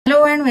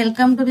and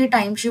welcome to the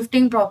time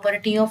shifting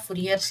property of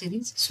Fourier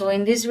series. So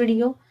in this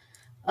video,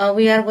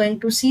 we are going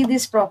to see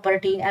this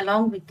property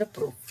along with the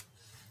proof.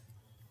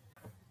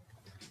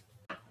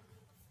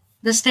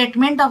 The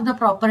statement of the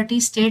property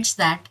states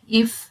that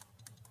if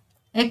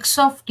x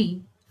of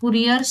t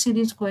Fourier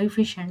series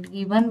coefficient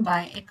given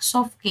by x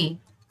of k,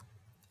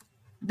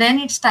 then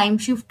its time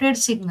shifted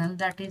signal,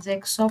 that is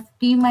x of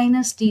t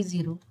minus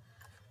t0,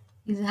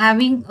 is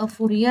having a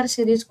Fourier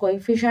series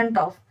coefficient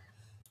of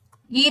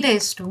e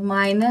raised to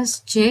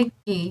minus j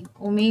k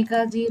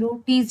omega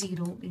 0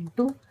 t0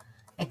 into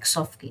x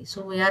of k.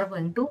 So we are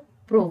going to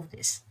prove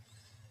this.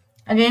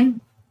 Again,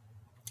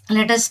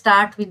 let us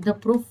start with the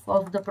proof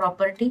of the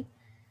property.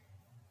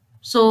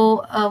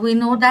 So we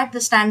know that the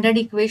standard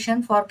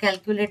equation for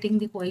calculating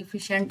the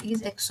coefficient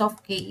is x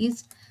of k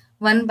is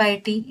 1 by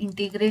t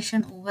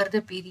integration over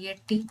the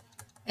period t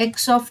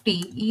x of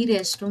t e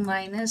raised to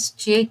minus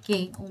j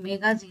k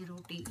omega 0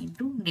 t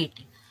into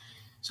dt.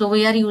 So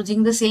we are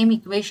using the same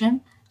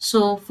equation.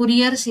 So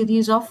Fourier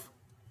series of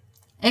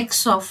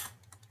x of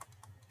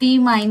t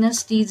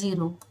minus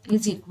t0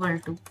 is equal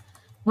to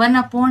 1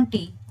 upon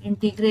t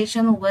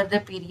integration over the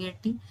period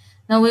t.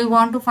 Now we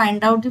want to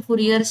find out the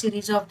Fourier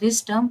series of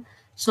this term.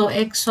 So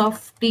x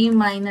of t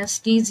minus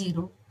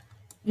t0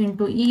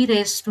 into e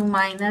raised to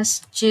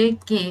minus j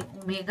k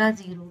omega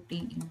 0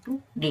 t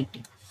into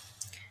dt.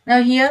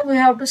 Now here we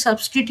have to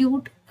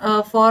substitute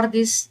for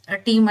this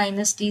t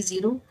minus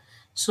t0.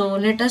 So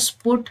let us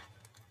put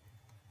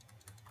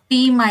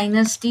t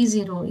minus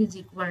t0 is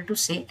equal to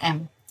say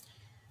m.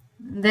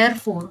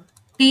 Therefore,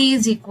 t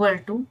is equal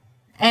to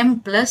m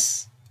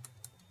plus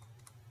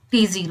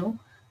t0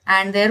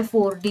 and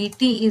therefore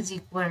dt is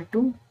equal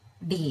to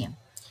dm.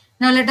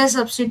 Now let us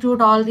substitute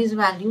all these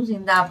values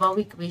in the above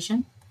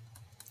equation.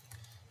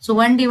 So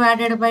 1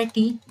 divided by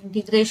t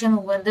integration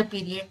over the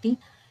period t.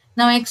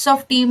 Now x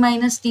of t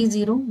minus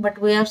t0, but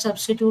we have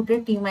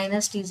substituted t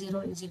minus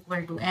t0 is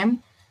equal to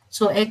m.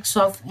 So x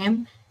of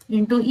m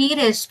into e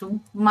raised to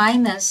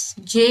minus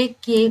j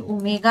k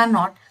omega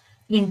naught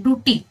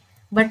into t.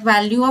 But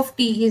value of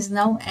t is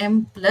now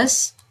m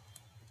plus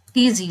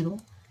t0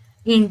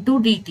 into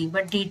dt.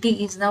 But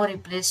dt is now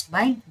replaced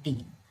by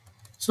dm.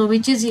 So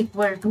which is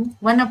equal to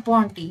 1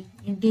 upon t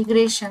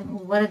integration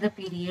over the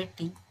period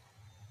t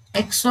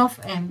x of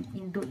m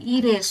into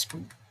e raised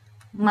to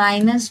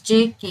minus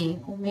j k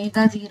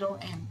omega 0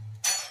 m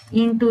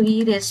into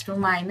e raised to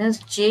minus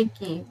j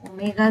k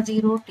omega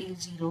 0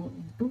 t0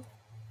 into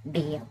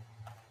dm.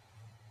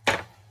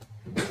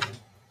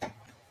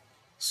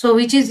 So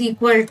which is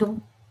equal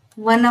to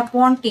 1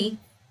 upon t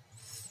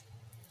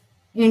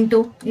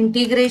into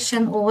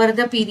integration over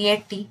the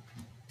period t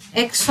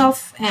x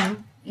of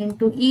m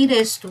into e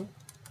raised to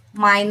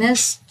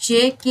minus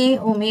j k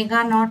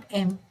omega naught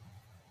m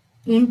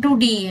into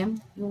dm.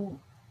 You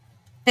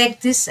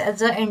take this as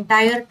the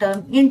entire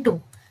term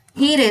into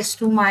e raised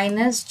to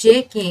minus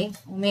j k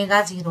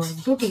omega 0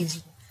 into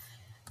t0.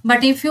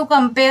 But if you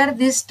compare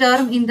this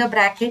term in the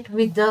bracket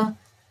with the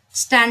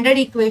standard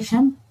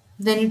equation,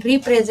 then it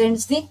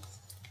represents the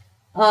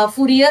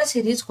Fourier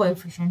series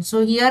coefficient.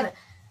 So here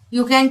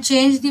you can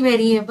change the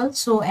variable.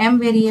 So m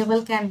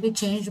variable can be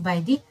changed by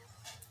the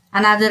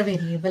another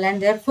variable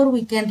and therefore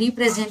we can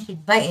represent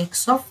it by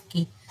x of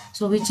k.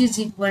 So which is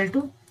equal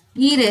to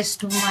e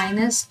raised to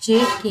minus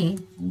j k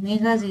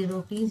omega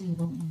 0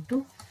 t0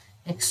 into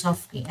x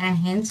of k, and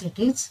hence it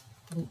is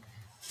proved.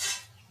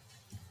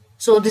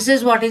 So this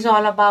is what is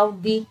all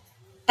about the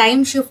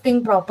time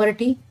shifting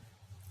property.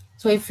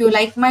 So if you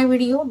like my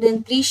video,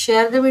 then please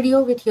share the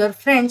video with your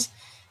friends,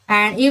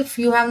 and if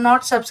you have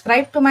not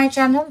subscribed to my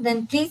channel,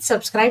 then please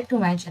subscribe to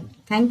my channel.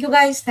 Thank you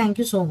guys. Thank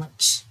you so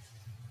much.